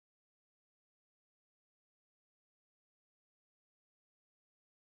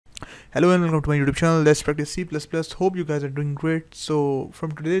Hello and welcome to my YouTube channel. Let's practice C++. Hope you guys are doing great. So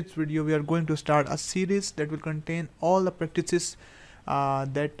from today's video we are going to start a series that will contain all the practices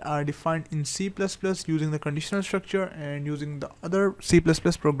that are defined in C++ using the conditional structure and using the other C++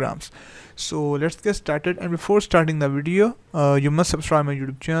 programs. So let's get started, and before starting the video you must subscribe my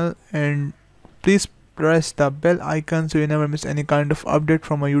YouTube channel and please press the bell icon so you never miss any kind of update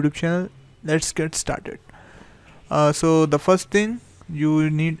from my YouTube channel. Let's get started. So the first thing, you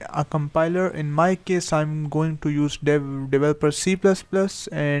need a compiler. In my case I'm going to use developer C++,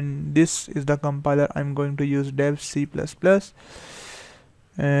 and this is the compiler I'm going to use, dev C++,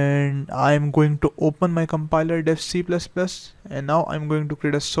 and I'm going to open my compiler dev C++, and now I'm going to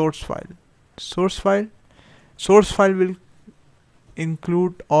create a source file. Source file will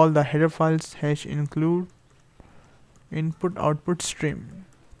include all the header files, hash include input output stream,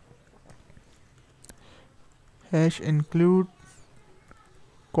 hash include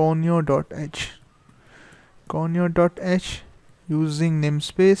conio.h using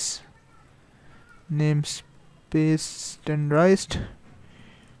namespace standardized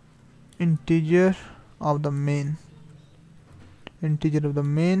integer of the main and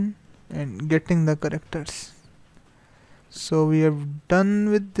getting the characters. So we have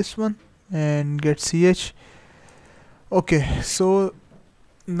done with this one, and get ch. Okay, so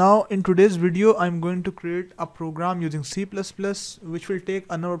now in today's video I'm going to create a program using C++ which will take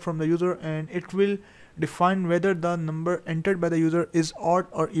a number from the user, and it will define whether the number entered by the user is odd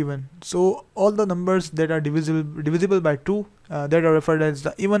or even. So all the numbers that are divisible by 2, that are referred as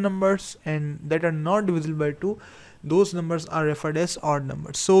the even numbers, and that are not divisible by 2, those numbers are referred as odd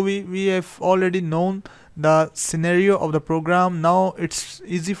numbers. So we have already known the scenario of the program. Now it's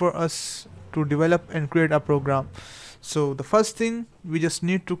easy for us to develop and create a program. So the first thing, we just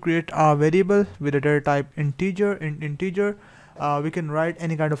need to create a variable with a data type integer. In integer we can write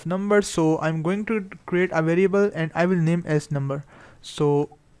any kind of number. So I'm going to create a variable and I will name as number.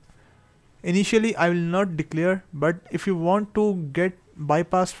 So initially I will not declare, but if you want to get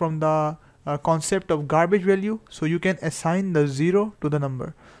bypass from the concept of garbage value, so you can assign the 0 to the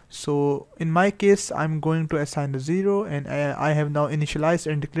number. So in my case I'm going to assign the 0, and I have now initialized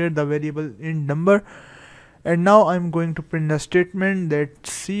and declared the variable in number. And now I'm going to print a statement that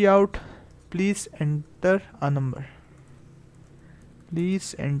cout please enter a number.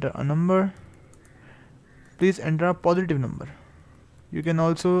 Please enter a positive number. You can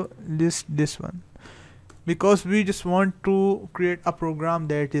also list this one, because we just want to create a program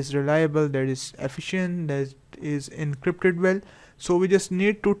that is reliable, that is efficient, that is encrypted well. So we just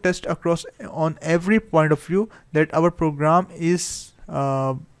need to test across on every point of view that our program is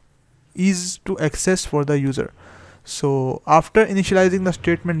to access for the user. So after initializing the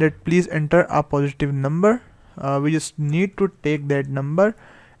statement that please enter a positive number, we just need to take that number,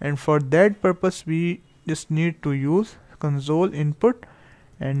 and for that purpose we just need to use console input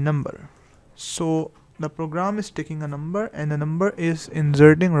and number. So the program is taking a number, and the number is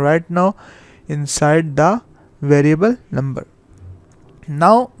inserting right now inside the variable number.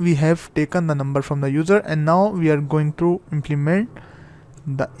 Now we have taken the number from the user, and now we are going to implement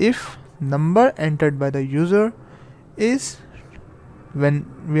the if number entered by the user is, when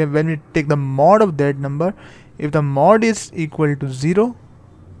we take the mod of that number, if the mod is equal to 0,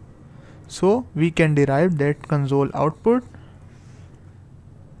 so we can derive that console output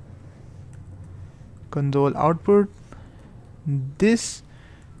this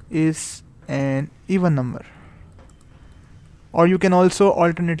is an even number. Or you can also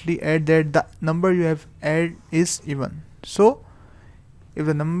alternately add that the number you have added is even. So if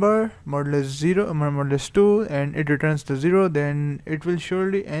the number modulus 0 modulus 2 and it returns the 0, then it will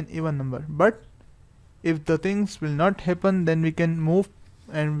surely an even number. But if the things will not happen, then we can move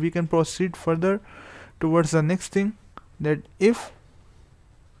and we can proceed further towards the next thing, that if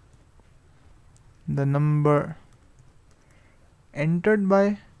the number entered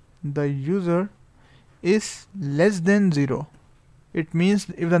by the user is less than 0, it means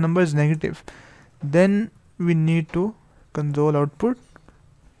if the number is negative, then we need to console output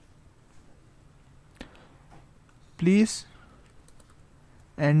please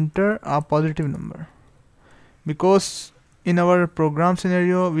enter a positive number, because in our program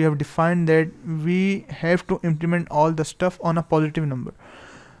scenario we have defined that we have to implement all the stuff on a positive number.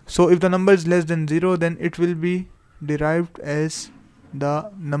 So if the number is less than 0, then it will be derived as the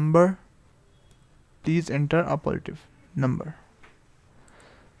number please enter a positive number.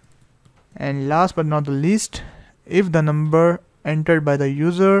 And last but not the least, if the number entered by the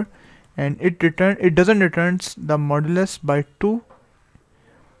user and it doesn't returns the modulus by 2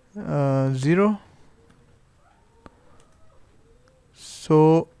 0,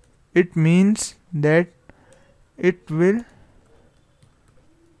 so it means that it will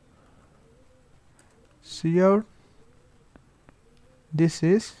see out this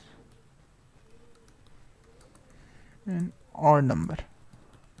is an odd number.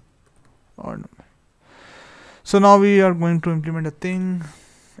 So now we are going to implement a thing,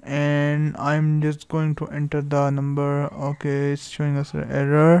 and I'm just going to enter the number. Okay, it's showing us an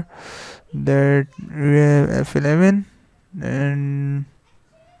error that we have F11 and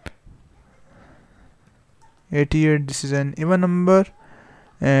 88. This is an even number,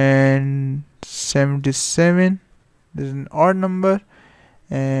 and 77, this is an odd number.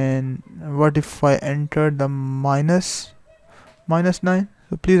 And what if I enter the minus 9?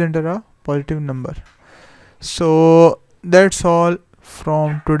 So please enter a positive number. So that's all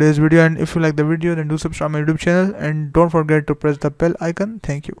from today's video, and if you like the video, then do subscribe my YouTube channel and don't forget to press the bell icon.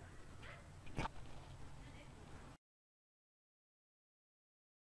 Thank you.